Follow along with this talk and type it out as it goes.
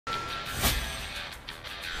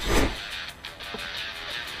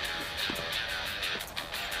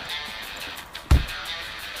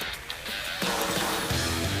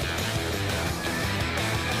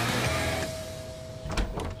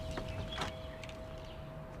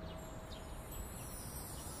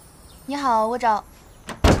你好，我找。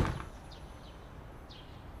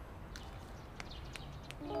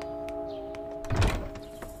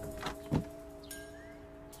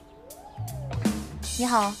你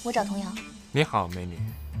好，我找童谣。你好，美女。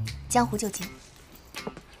江湖救急。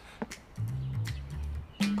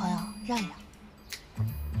朋友，让一让。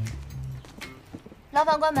老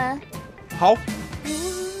板关门。好。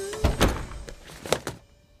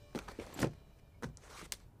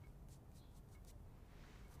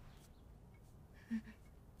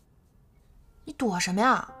你躲什么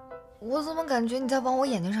呀？我怎么感觉你在往我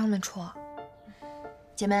眼睛上面戳？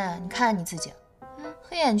姐妹，你看你自己，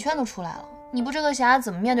黑眼圈都出来了，你不这个侠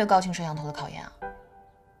怎么面对高清摄像头的考验啊？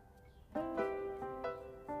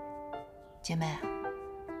姐妹，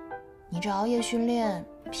你这熬夜训练，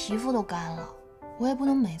皮肤都干了，我也不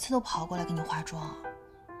能每次都跑过来给你化妆啊。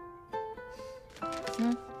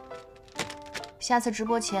下次直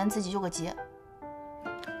播前自己救个急。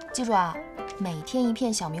记住啊，每天1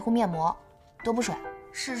片小迷糊面膜，多补水。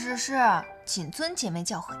是，谨遵姐妹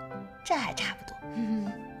教诲。这还差不多。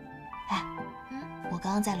哎，我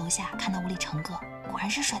刚刚在楼下看到屋里成哥，果然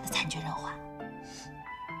是帅得惨绝人寰。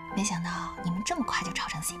没想到你们这么快就炒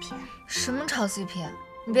成 CP 了。什么炒 CP？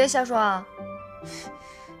 你别瞎说啊！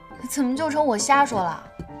怎么就成我瞎说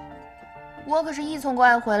了？我可是一从国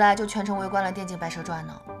外回来就全程围观了《电竞白蛇传》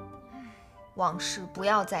呢。往事不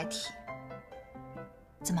要再提。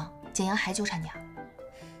怎么，简阳还纠缠你啊？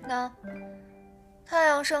那太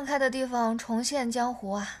阳盛开的地方重现江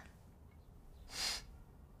湖啊！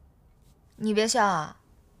你别笑啊！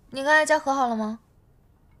你跟哀家和好了吗？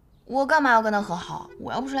我干嘛要跟他和好？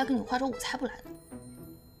我要不是来跟你化妆，我才不来呢。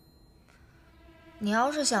你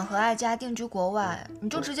要是想和哀家定居国外，你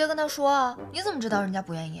就直接跟他说啊！你怎么知道人家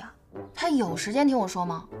不愿意啊？他有时间听我说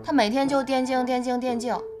吗？他每天就电竞，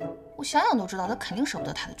我想想都知道，他肯定舍不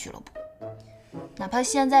得他的俱乐部。哪怕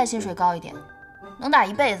现在薪水高一点，能打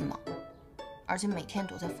一辈子吗？而且每天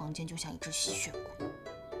躲在房间就像一只吸血鬼。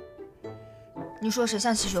你说谁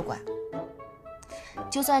像吸血鬼？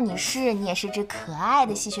就算你也是只可爱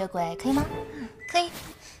的吸血鬼，可以吗？可以。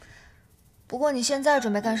不过你现在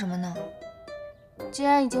准备干什么呢？既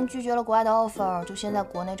然已经拒绝了国外的 offer， 就先在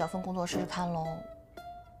国内找份工作试试看喽。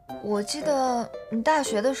我记得你大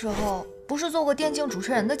学的时候不是做过电竞主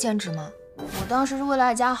持人的兼职吗？我当时是为了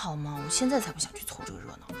爱家好嘛，我现在才不想去凑这个热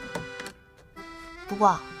闹。不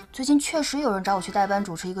过最近确实有人找我去代班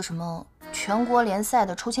主持一个什么全国联赛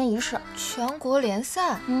的抽签仪式。全国联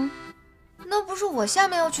赛？那不是我下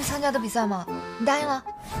面要去参加的比赛吗？你答应了？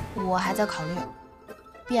我还在考虑。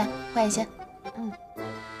闭眼，换眼线。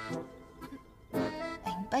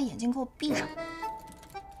哎，你把眼睛给我闭上。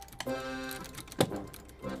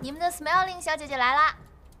你们的 Smiling 小姐姐来啦！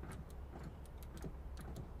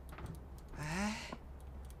哎，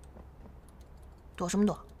躲什么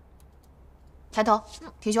躲？抬头，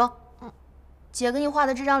挺胸。姐给你画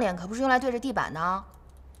的这张脸可不是用来对着地板的啊。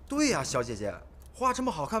对呀，小姐姐，画这么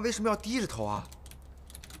好看，为什么要低着头啊？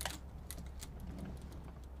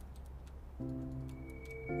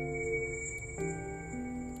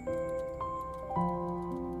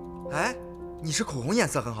哎，你这口红颜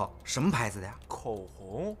色很好，什么牌子的呀？口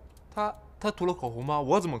红？他涂了口红吗？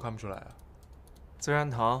我怎么看不出来啊？自然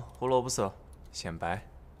堂胡萝卜色，显白。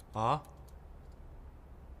啊？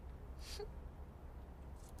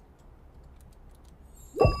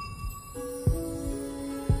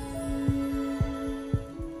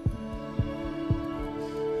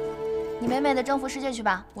你美美的征服世界去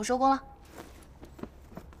吧，我收工了。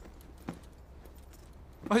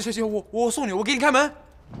啊，行，我送你，我给你开门。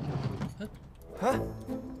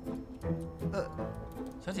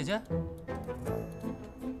小姐姐，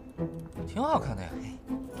挺好看的呀，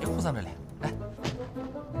别哭丧着脸，来。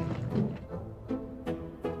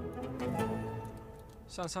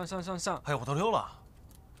上！哎呦，我都溜了。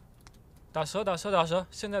打蛇，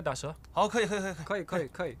现在打蛇。好，可以。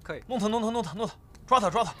弄他，抓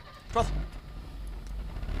他！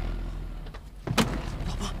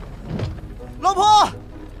老婆，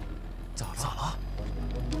咋了？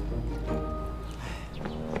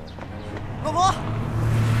老婆！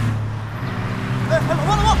哎，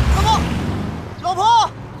老婆！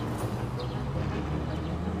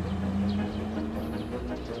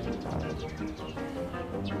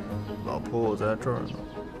老婆，我在这儿呢。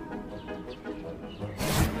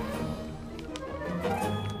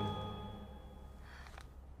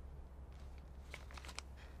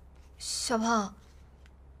小胖，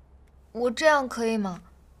我这样可以吗？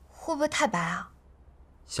会不会太白啊？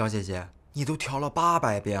小姐姐，你都调了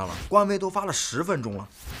800遍了，官微都发了10分钟了，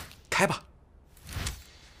开吧。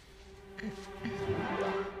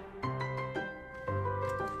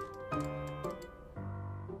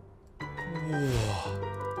哇，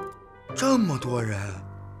这么多人，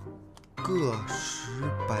个10、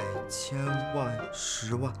100、千万、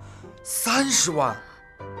10万、30万，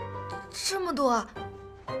这么多啊！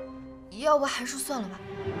要不还是算了吧。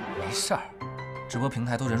没事儿，直播平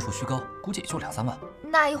台都人数虚高，估计也就2、3万。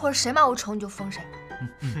那一会儿谁骂我丑你就封谁。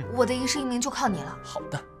我的一世一名就靠你了。好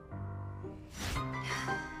的。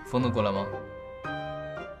封得过来吗？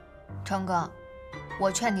成哥，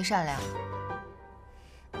我劝你善良。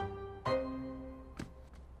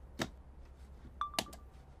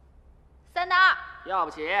3打2，要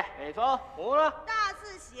不起，北风红了，大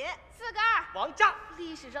字写4个2，王炸！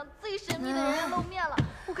历史上最神秘的人要露面了，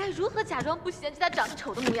我该如何假装不嫌弃他长得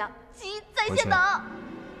丑的模样？急，在线等。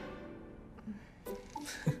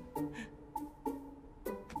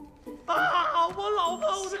啊！我老婆，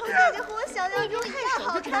我的小姐姐和我小娘娘一样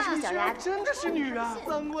好看，小丫真的是女啊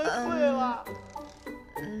，3观碎了。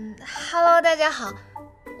Hello， 大家好，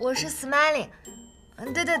我是 Smiling。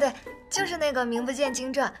对对对，就是那个名不见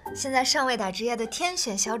经传，现在尚未打职业的天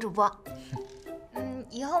选小主播。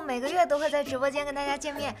以后每个月都会在直播间跟大家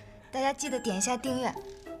见面，大家记得点一下订阅。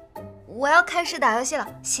我要开始打游戏了，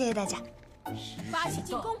谢谢大家。发起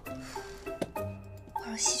进攻。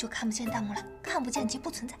玩游戏就看不见弹幕了，看不见即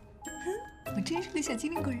不存在。我真是个小机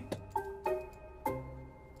灵鬼人。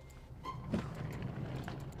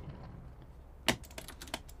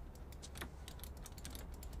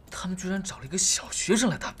他们居然找了一个小学生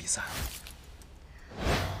来打比赛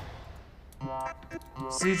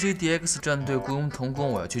！CGDX 战队雇佣童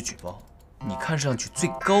工，我要去举报。你看上去最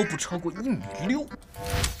高不超过1.6米，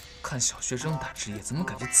看小学生打职业，怎么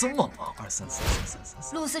感觉这么忙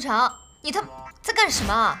？2333333。陆思成，你他妈在干什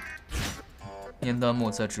么？念弹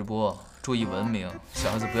幕在直播，注意文明，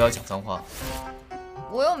小孩子不要讲脏话。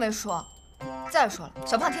我又没说。再说了，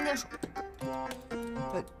小胖天天说。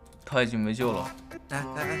他已经没救了。哎，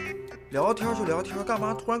聊天就聊天，干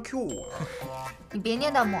嘛突然 Q 我？你别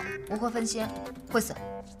念弹幕，我会分心，会死。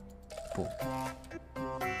不，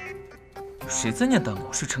谁在念弹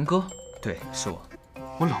幕？是陈哥？对，是我。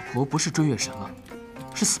我老婆不是追月神了，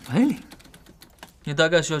是 Smiling。你大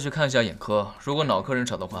概需要去看一下眼科，如果脑科人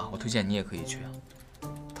少的话，我推荐你也可以去啊。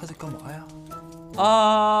他在干嘛呀？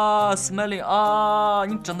啊 ，Smiling 啊，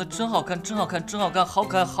你长得真好看，真好看，真好看，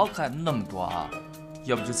好看那么多啊！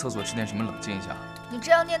要不去厕所吃点什么冷静一下？你这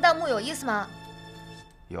样念弹幕有意思吗？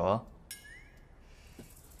有啊。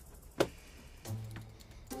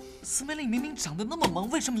Smiling 明明长得那么萌，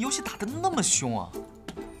为什么游戏打得那么凶啊？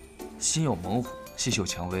心有猛虎，细嗅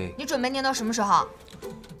蔷薇。你准备念到什么时候？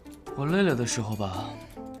我累了的时候吧。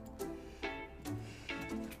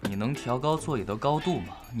你能调高座椅的高度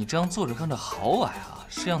吗？你这样坐着看着好矮啊！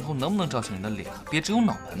摄像头能不能照清你的脸？别只有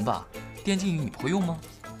脑门吧？电竞椅你不会用吗？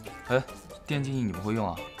哎，电竞椅你不会用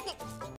啊？